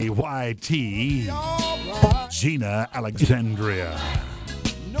YT, Gina Alexandria.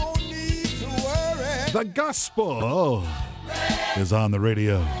 No need to worry. The gospel is on the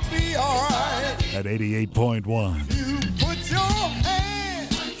radio Be alright. at 88.1. You put your hand.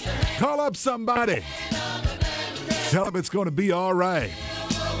 Call up somebody. Tell them it's going to be all right.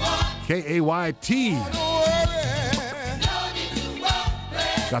 KAYT Don't worry.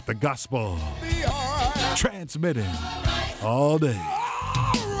 got the gospel Be alright. transmitting all day.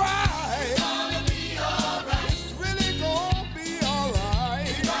 Alright. It's really gonna be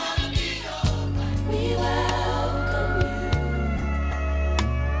alright. We welcome you.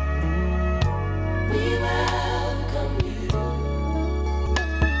 We welcome you.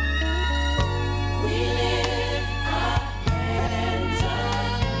 We lift our hands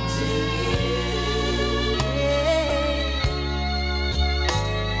up to you.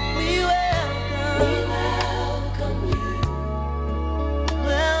 We welcome you.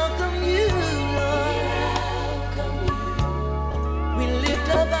 Welcome you, Lord. We welcome you. We lift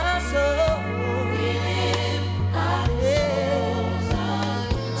up our soul. We lift our souls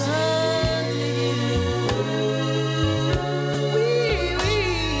unto you.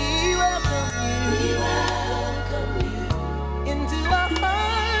 We welcome you. We welcome you into our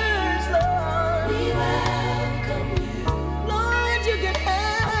hearts, Lord. We welcome you. Lord, you can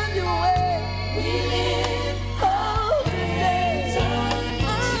have your way. We lift holy hands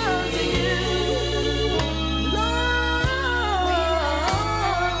unto you. Lord,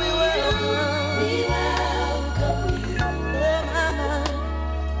 we welcome you. Oh, my.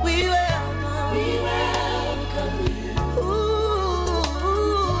 We welcome you. Ooh,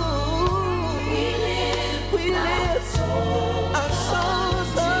 we lift our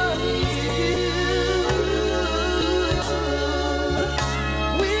souls unto you.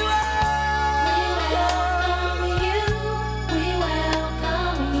 We welcome you. We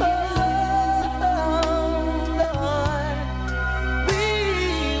welcome you. Oh, Lord. We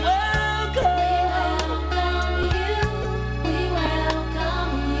welcome you. We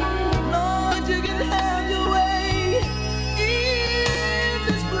welcome you. Lord, you can have your way in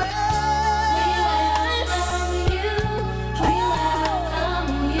this place. We welcome you. We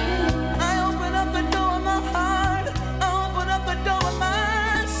welcome you. I open up the door of my heart. I open up the door of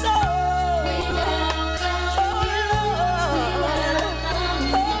my soul. We welcome you. We welcome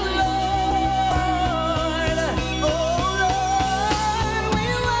you. Oh Lord, we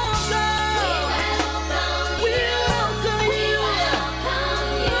welcome you.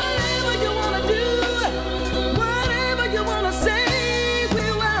 Whatever you wanna do, whatever you wanna say, we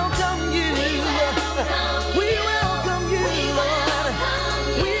welcome you. We welcome you, Lord.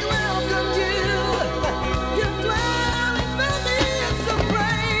 We welcome you. You dwell in the midst of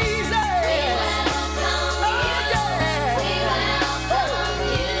praises. Oh yeah. We welcome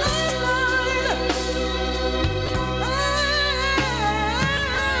you, Lord.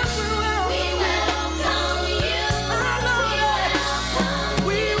 We welcome you.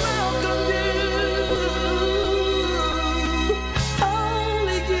 We welcome you.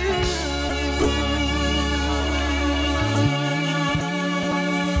 Only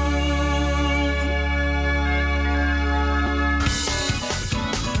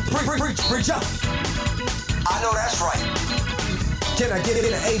Preach up. I know that's right. Can I get it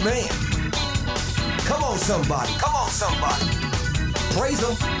in an amen? Come on, somebody. Come on, somebody. Praise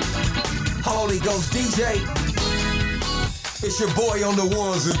him. Holy Ghost DJ. It's your boy on the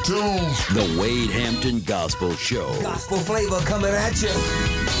ones and twos. The Wade Hampton Gospel Show. Gospel flavor coming at you.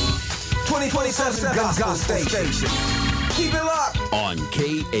 2027 Gospel Station. Keep it locked. On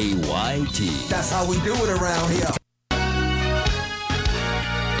KAYT. That's how we do it around here.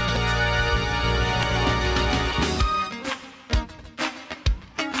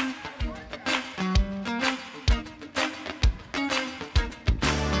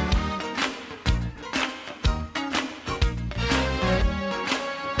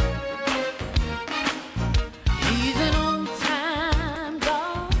 He's an on-time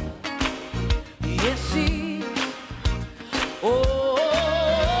God. Yes, he is. Oh,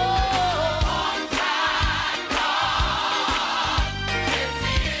 on-time God.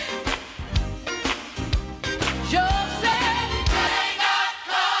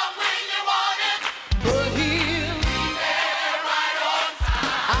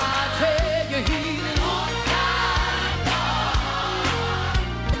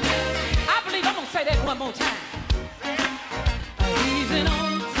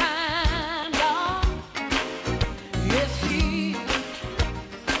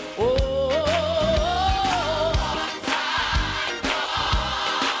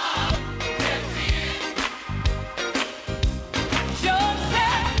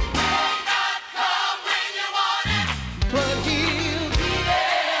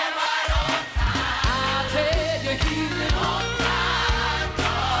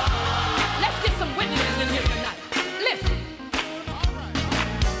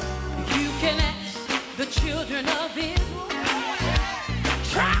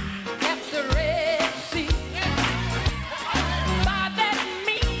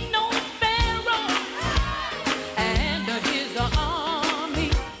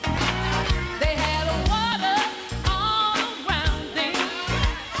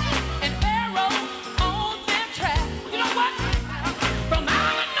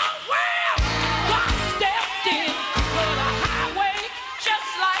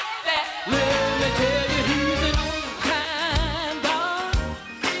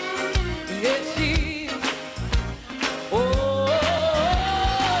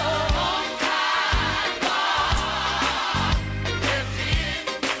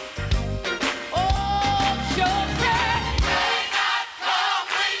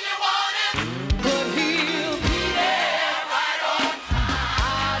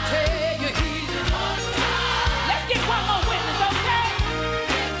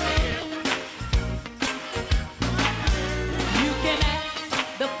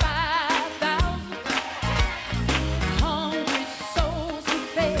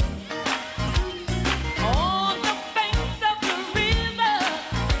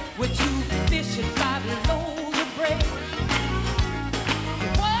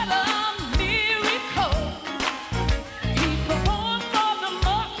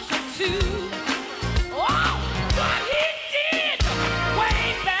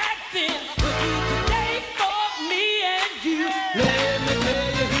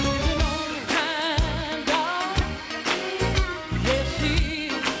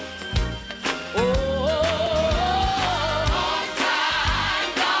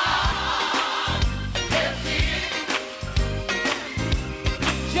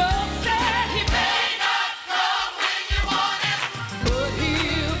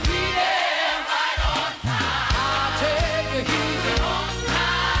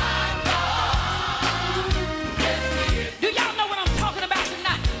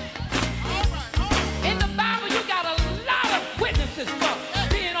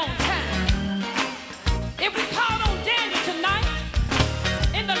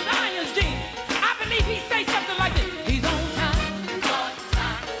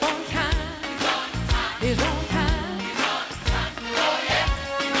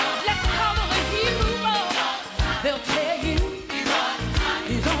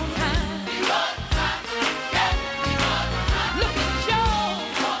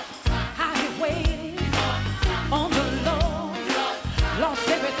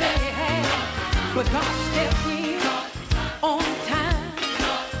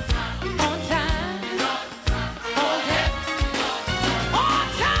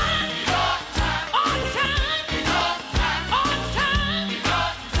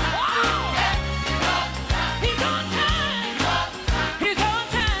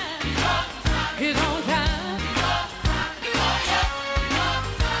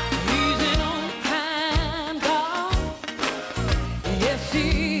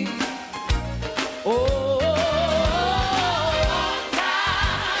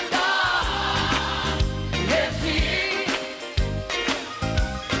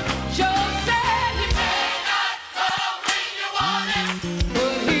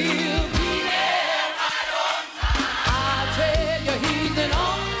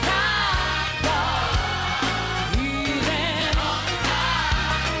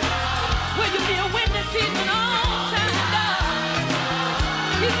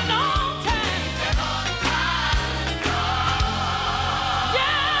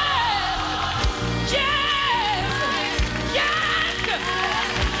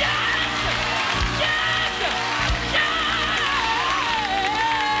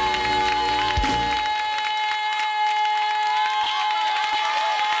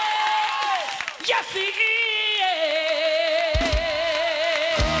 Yes, he is.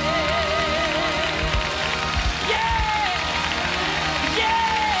 Yeah. Yeah.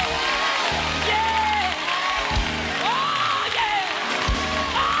 Yeah. Oh, yeah.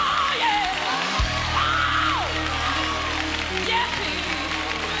 Oh, yeah. Oh. Yes, he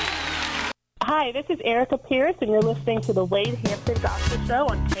is. Hi, this is Erica Pierce, and you're listening to the Wade Hampton Gospel Show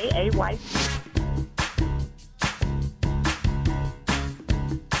on KAYC.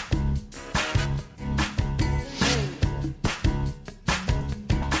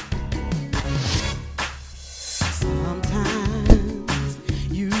 Sometimes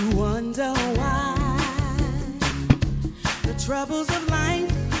you wonder why the troubles of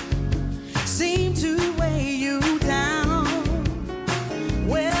life seem to weigh you down.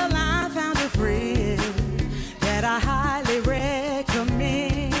 Well, I found a friend that I highly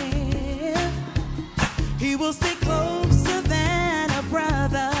recommend. He will stick closer than a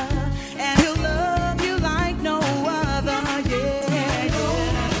brother, and he'll love you like no other. Yeah, yeah.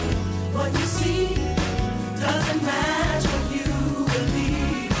 What you see doesn't match what you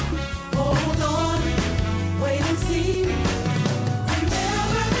believe. Hold on, wait and see.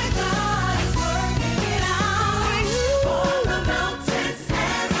 Remember that God is working it out for the mountains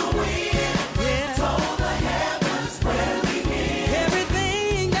and the wind. Told the heavens where we begin.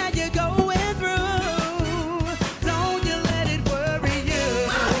 Everything that you're going through, don't you let it worry you.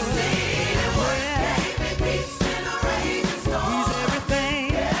 I've seen it work, gave me peace in a raging storm. He's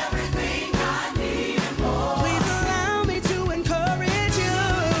everything I need and more. Please allow me to encourage you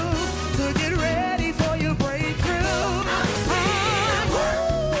to get ready for your breakthrough. I've seen it work.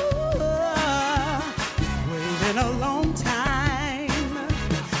 Waiting a long time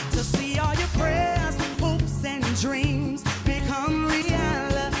to see all your prayers, hopes, and dreams become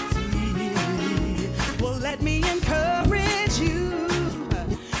reality. Well, let me encourage you.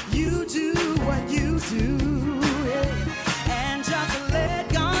 You do what you do, and just let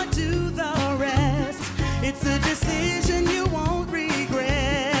God do the rest. It's a decision you won't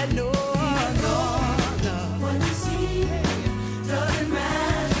regret. No, no, no. What you see doesn't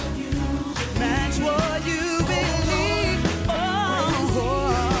match what you believe.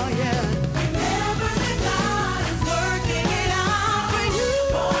 Oh, yeah. Remember that God is working it out for you.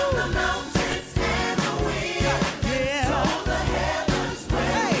 For the mountains and the wind. Yeah. Told the heavens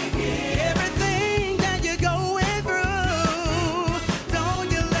where we begin. Everything that you're going through, don't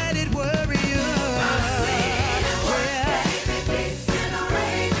you let it worry you. I've seen it work, gave me peace in a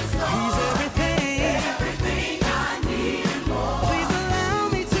raging storm. He's everything I need and more. Please allow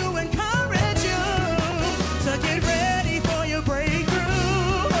me to encourage you to get ready for your breakthrough.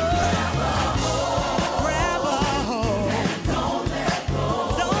 Grab a hold, and don't let go.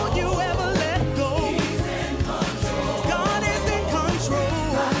 Don't you ever let go. He's in control. God is in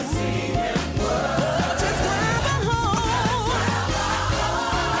control. I've seen him work. Just grab a hold.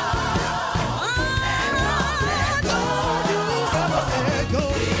 Don't you ever let go.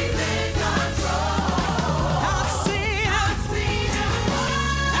 He's in control. I've seen him work.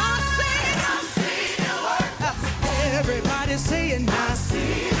 I've seen him work. Everybody saying, I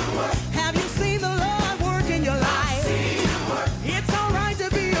see him work. Have you seen the Lord work in your life? It's all right to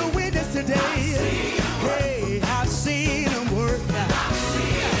be a witness today. Hey, I've seen him work.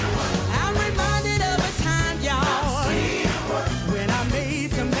 I'm reminded of a time, y'all, when I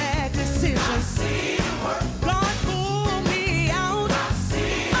made some bad decisions. God pulled me out,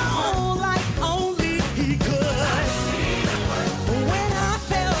 oh, like only he could. When I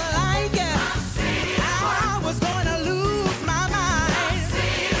felt like I was gonna lose my mind,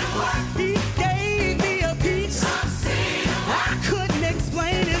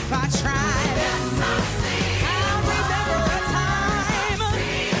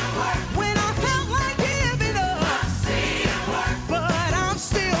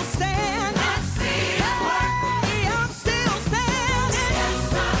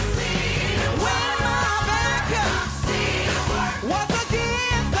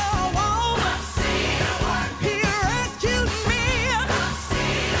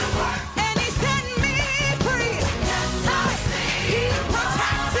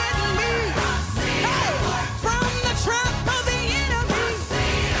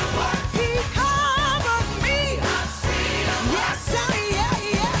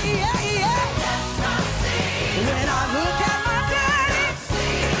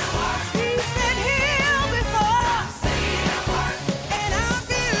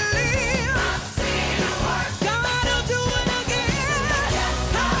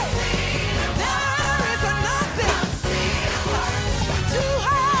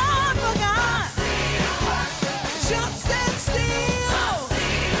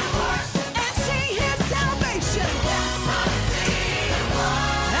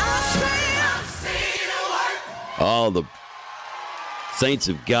 all the saints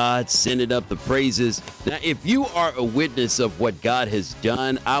of God sending up the praises. Now, if you are a witness of what God has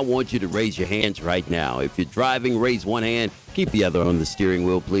done, I want you to raise your hands right now. If you're driving, raise one hand. Keep the other on the steering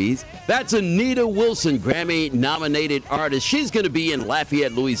wheel, please. That's Anita Wilson, Grammy-nominated artist. She's going to be in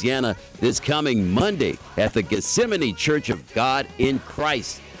Lafayette, Louisiana this coming Monday at the Gethsemane Church of God in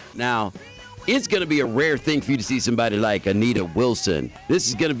Christ. Now, it's going to be a rare thing for you to see somebody like Anita Wilson. This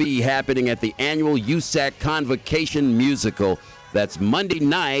is going to be happening at the annual USAC Convocation Musical. That's Monday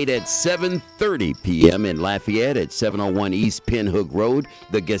night at 7:30 p.m. in Lafayette at 701 East Pinhook Road.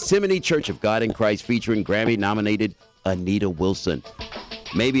 The Gethsemane Church of God in Christ featuring Grammy-nominated Anita Wilson.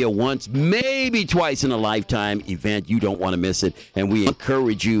 Maybe a once, maybe twice in a lifetime event. You don't want to miss it. And we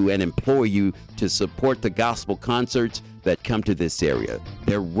encourage you and implore you to support the gospel concerts that come to this area.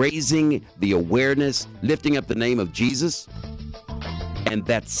 They're raising the awareness, lifting up the name of Jesus. And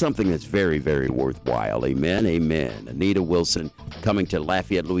that's something that's very, very worthwhile. Amen, amen. Anita Wilson coming to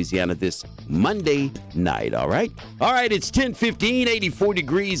Lafayette, Louisiana this Monday night, all right? All right, it's 10:15, 84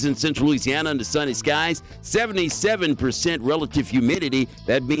 degrees in central Louisiana under sunny skies, 77% relative humidity.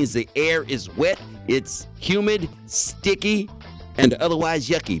 That means the air is wet, it's humid, sticky, and otherwise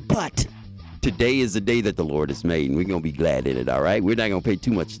yucky. But today is the day that the Lord has made, and we're going to be glad in it, all right? We're not going to pay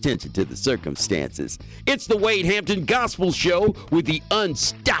too much attention to the circumstances. It's the Wade Hampton Gospel Show with the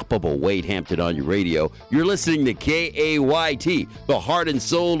unstoppable Wade Hampton on your radio. You're listening to KAYT, the heart and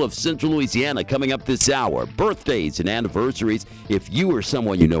soul of Central Louisiana, coming up this hour. Birthdays and anniversaries. If you or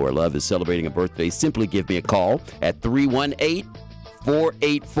someone you know or love is celebrating a birthday, simply give me a call at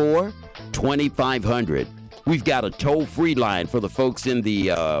 318-484-2500. We've got a toll-free line for the folks in the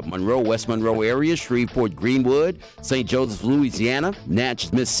West Monroe area, Shreveport, Greenwood, St. Joseph, Louisiana,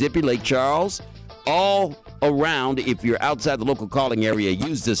 Natchez, Mississippi, Lake Charles, all around. If you're outside the local calling area,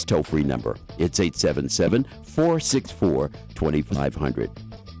 use this toll-free number. It's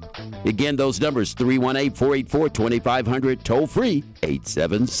 877-464-2500. Again, those numbers, 318-484-2500, toll-free,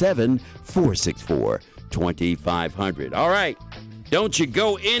 877-464-2500. All right. Don't you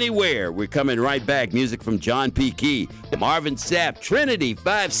go anywhere. We're coming right back. Music from John P. Key, Marvin Sapp, Trinity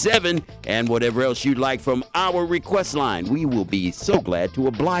 5-7, and whatever else you'd like from our request line. We will be so glad to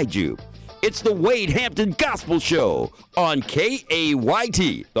oblige you. It's the Wade Hampton Gospel Show on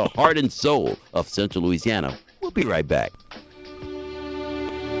KAYT, the heart and soul of Central Louisiana. We'll be right back.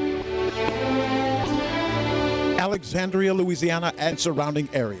 Alexandria, Louisiana, and surrounding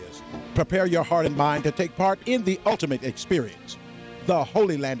areas. Prepare your heart and mind to take part in the ultimate experience. The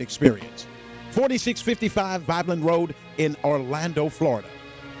Holy Land Experience, 4655 Vineland Road in Orlando, Florida.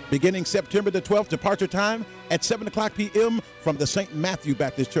 Beginning September the 12th, departure time at 7 o'clock p.m. from the St. Matthew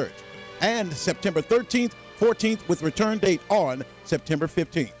Baptist Church. And September 13th, 14th with return date on September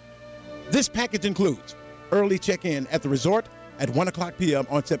 15th. This package includes early check-in at the resort at 1 o'clock p.m.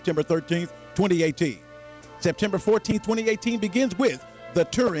 on September 13th, 2018. September 14th, 2018 begins with the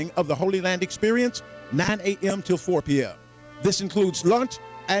touring of the Holy Land Experience, 9 a.m. till 4 p.m. This includes lunch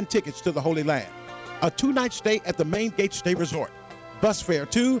and tickets to the Holy Land, a 2-night stay at the Main Gate Stay Resort, bus fare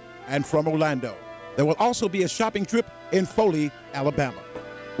to and from Orlando. There will also be a shopping trip in Foley, Alabama,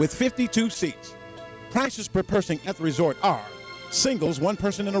 with 52 seats. Prices per person at the resort are singles, one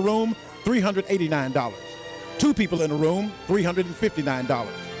person in a room, $389. Two people in a room, $359.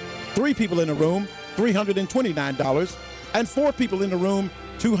 Three people in a room, $329. And four people in a room,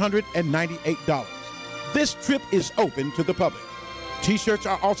 $298. This trip is open to the public. T-shirts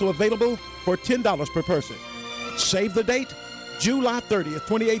are also available for $10 per person. Save the date. July 30th,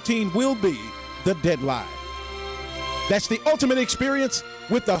 2018 will be the deadline. That's the ultimate experience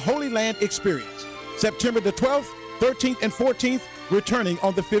with the Holy Land Experience. September the 12th, 13th, and 14th, returning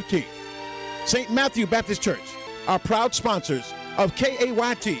on the 15th. St. Matthew Baptist Church are proud sponsors of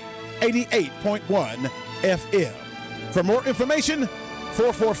KAYT 88.1 FM. For more information,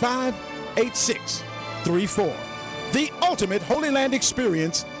 445-8634. The ultimate Holy Land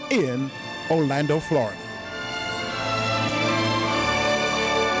Experience in Orlando, Florida.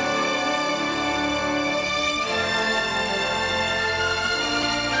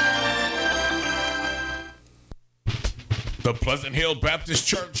 The Pleasant Hill Baptist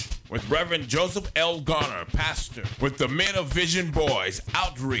Church with Reverend Joseph L. Garner, pastor, with the Men of Vision Boys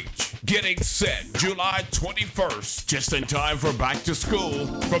Outreach. Getting set July 21st, just in time for back to school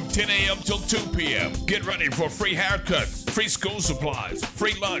from 10 a.m. till 2 p.m. Get ready for free haircuts, free school supplies,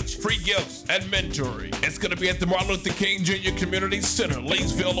 free lunch, free gifts, and mentoring. It's going to be at the Martin Luther King Jr. Community Center,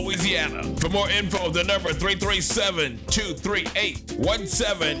 Leesville, Louisiana. For more info, the number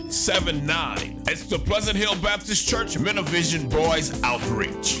 337-238-1779. It's the Pleasant Hill Baptist Church Men of Vision Boys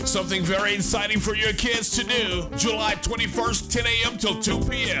Outreach. Something very exciting for your kids to do. July 21st, 10 a.m. till 2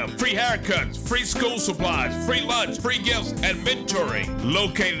 p.m. Free haircuts, free school supplies, free lunch, free gifts, and mentoring.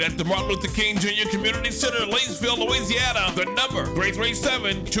 Located at the Martin Luther King Jr. Community Center, Leesville, Louisiana. The number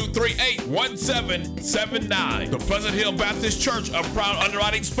 337-238-1779. The Pleasant Hill Baptist Church, a proud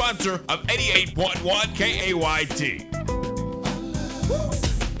underwriting sponsor of 88.1 KAYT.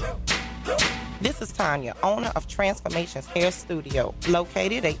 This is Tanya, owner of Transformations Hair Studio,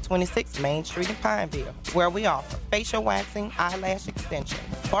 located at 26 Main Street in Pineville, where we offer facial waxing, eyelash extensions,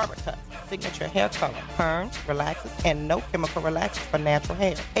 barber cuts, signature hair color, perms, relaxers, and no chemical relaxers for natural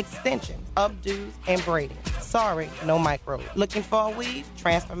hair, extensions, updos, and braiding. Sorry, no micro. Looking for a weave?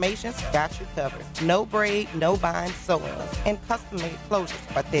 Transformations got you covered. No braid, no bind sewing-ins, and custom-made closures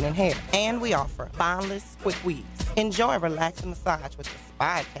for thinning hair. And we offer bondless quick weaves. Enjoy a relaxing massage with the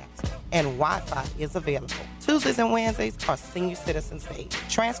Spy Capsule, and Wi-Fi is available. Tuesdays and Wednesdays are Senior Citizens Day.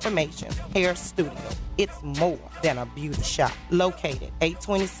 Transformations Hair Studio. It's more than a beauty shop. Located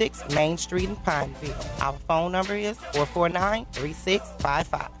 826 Main Street in Pineville. Our phone number is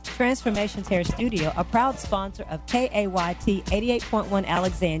 449-3655. Transformations Hair Studio, a proud sponsor of KAYT 88.1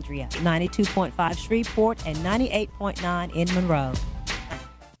 Alexandria, 92.5 Shreveport, and 98.9 in Monroe.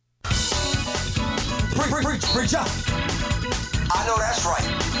 Preach up. I know that's right.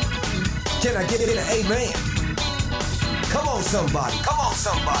 Can I get an amen? Come on, somebody. Come on,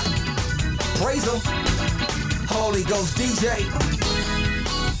 somebody. Praise him. Holy Ghost DJ.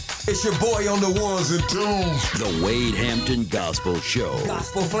 It's your boy on the ones and twos. The Wade Hampton Gospel Show.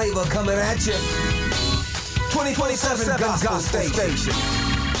 Gospel flavor coming at you. 2027 Gospel Station.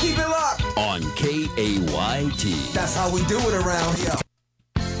 Keep it locked. On KAYT. That's how we do it around here.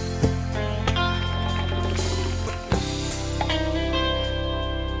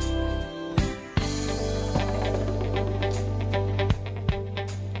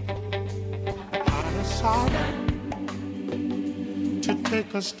 To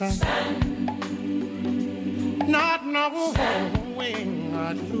take a stand, not knowing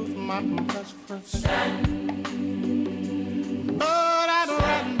I'd lose my best friend. But I'd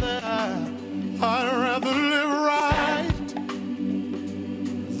rather live right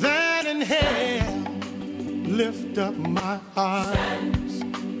than in hell. Lift up my eyes,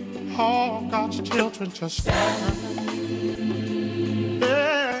 all God's children just stand.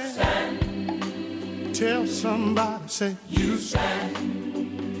 Tell somebody, say, you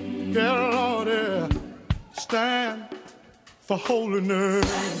stand. Yeah, Lord, yeah. Stand for holiness.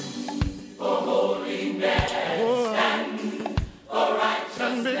 For holiness. Oh, stand for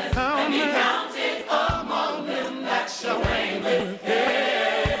righteousness. And be counted among them that shall reign with him.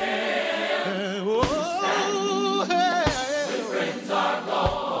 Oh, hey. When friends are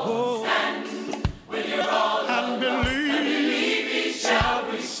gone, stand when you're all alone. And believe he shall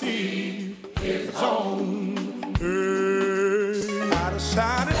receive his own. I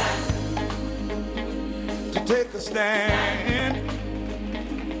decided to take a stand,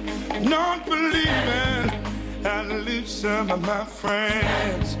 not believing I'd lose some of my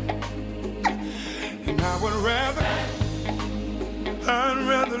friends. And I'd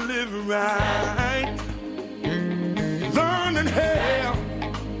rather live right than in hell.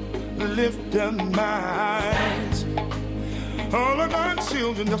 Lift up my eyes, all of my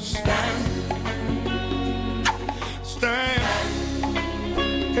children just stand. Stand.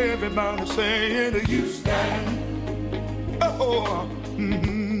 Everybody saying you stand. Oh,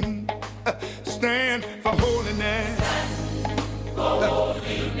 stand for holiness. For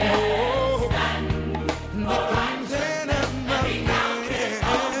holiness. Oh,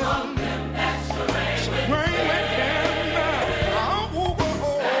 among them that shall reign with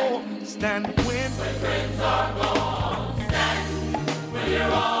him. Stand when friends are gone. Stand when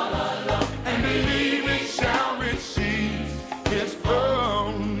you're all alone. And believe it shall receive his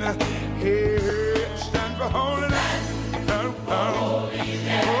own. Here, stand for holiness.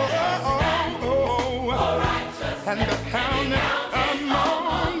 And the counting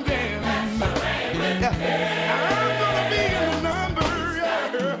among them. I'm gonna be in the number.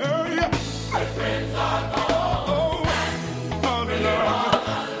 Yeah. My friends are gone. Oh, Lord.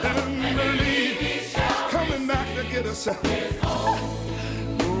 And believe he's coming back to get us. Oh,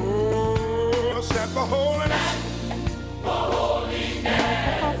 stand for holiness. For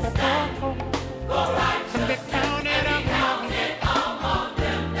holiness, stand for righteousness, and be counted among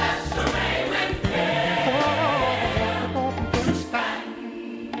them that shall reign with him. Stand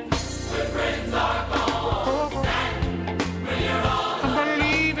when friends are gone. Stand when you're all alone. And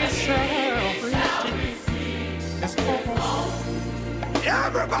believe it shall receive his own.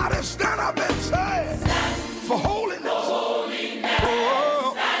 Everybody stand up and say, for holiness, oh,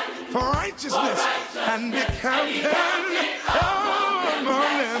 for righteousness, and be counted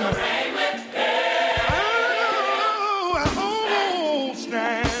among them. Oh,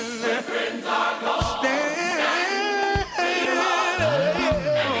 stand,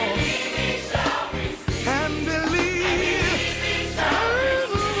 and believe,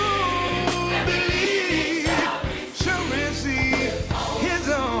 shall receive his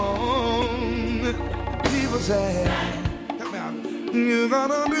own. People say, come out, you're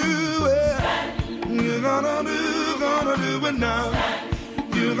gonna do it, you're gonna do it now.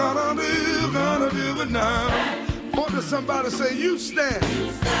 You're gonna do it now. What does somebody say? You stand.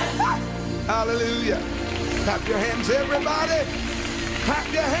 Hallelujah. Clap your hands, everybody.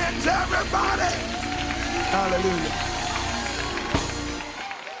 Clap your hands, everybody. Hallelujah.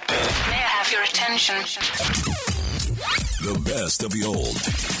 May I have your attention? The best of the old.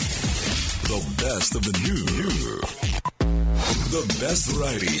 The best of the new. The best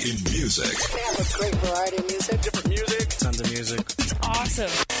variety in music. They have a great variety of music. Different music. Tons of music. It's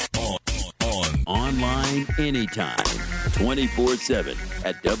awesome. Online anytime, 24/7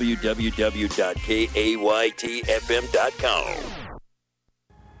 at www.kaytfm.com.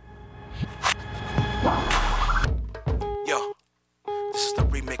 Yo, this is the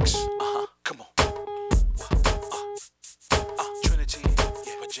remix. Come on. Trinity,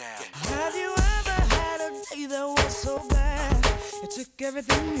 yeah, jam. Have you ever had a day that was so bad? It took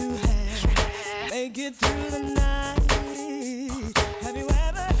everything you had, make it through the night. Have you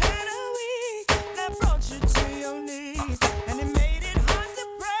ever had a week that brought you to your knees, and it made it hard to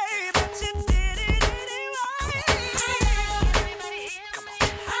pray, but you did it anyway? Come on.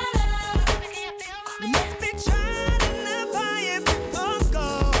 You must be trying in the fire before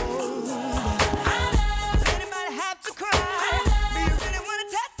gold. Does anybody have to cry? Do you really want to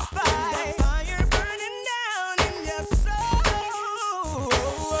testify? That fire burning down in your soul.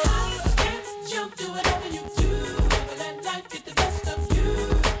 Jump, do whatever you do. Never let life get the best of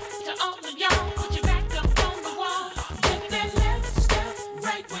you. To all of y'all, put your back up on the wall. Get that left step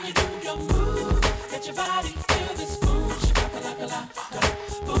right when you do your move. Let your body feel this boom, shaka-laka-la,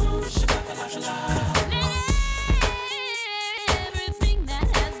 boom, shaka-laka-la. Everything that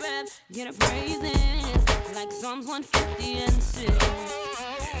has breath, get a praise in, like Psalms 150 and 6.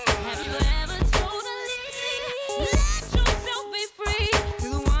 Have you ever totally let yourself be free to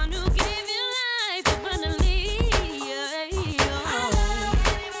the one who gave you life abundantly?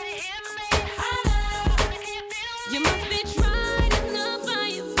 You must be tried in the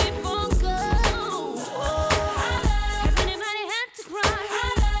fire before gold. Has anybody had to cry?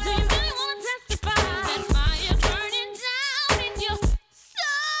 Do you really want to testify? That fire burning down in your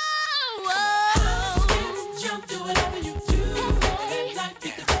soul. Jump, do whatever you do. Let life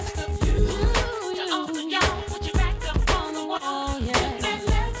get the best of you. To all of y'all, put your back up on the wall. Get that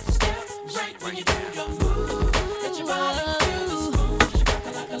left step right when you do your move. Let your body feel this boom,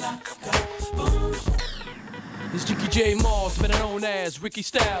 shaka-laka-la, boom. It's Jiggy J Moss, better known as Ricky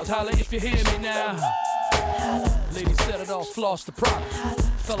Styles. Holla if you hear me now. Ladies set it off, floss the product.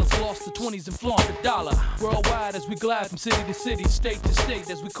 Fellas lost the 20s and flaunt the dollar. Worldwide as we glide from city to city, state to state,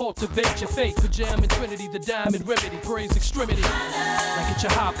 as we cultivate your faith. For Jam and Trinity, the diamond remedy, praise extremity. Now get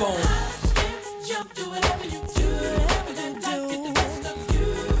your hop on. Jump, do whatever you do. Let life get the best of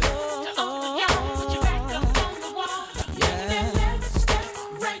you. To all of y'all, put your back up on the wall. Get that left step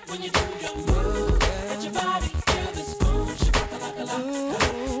right when you do your move. Let your body feel this boom, shaka-laka-la,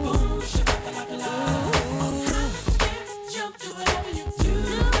 boom, shaka-laka-la. Jump, do whatever you do.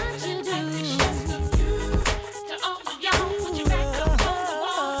 Let life get the best of you. To all of y'all, put your back up on the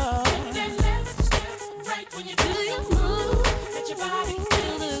wall. Get that left step right when you do your move. Let your body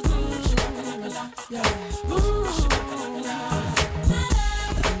feel this boom, shaka-laka-la, boom, shaka-laka-la.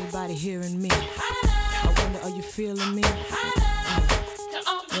 Anybody hearing me? I wonder, are you feeling me? To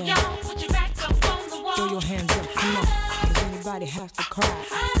all of y'all, put your back up on the wall. Throw your hands up, come on. Does anybody have to cry?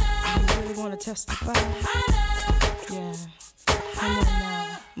 Do you really want to testify? Yeah. Come on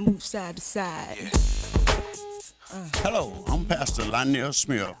now. Move side to side. Hello, I'm Pastor Lionel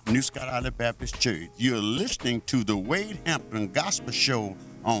Smith, New Scott Island Baptist Church. You're listening to the Wade Hampton Gospel Show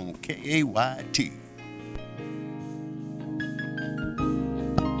on KAYT.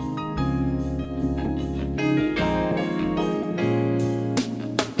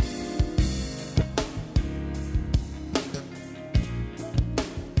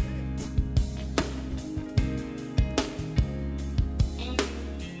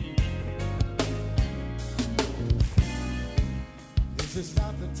 This is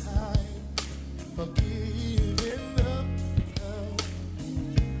not the time for giving up.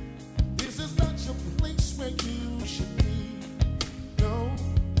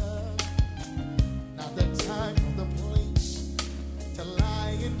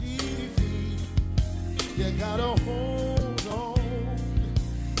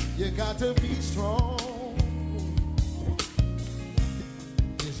 You got to be strong.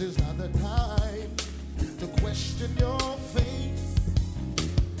 This is not the time to question your faith.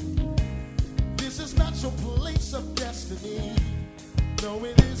 This is not your place of destiny. No,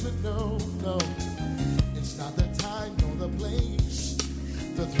 it isn't, no, no. It's not the time nor the place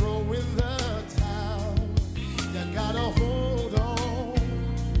to throw in the towel. You gotta hold on.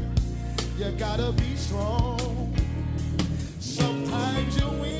 You gotta be strong.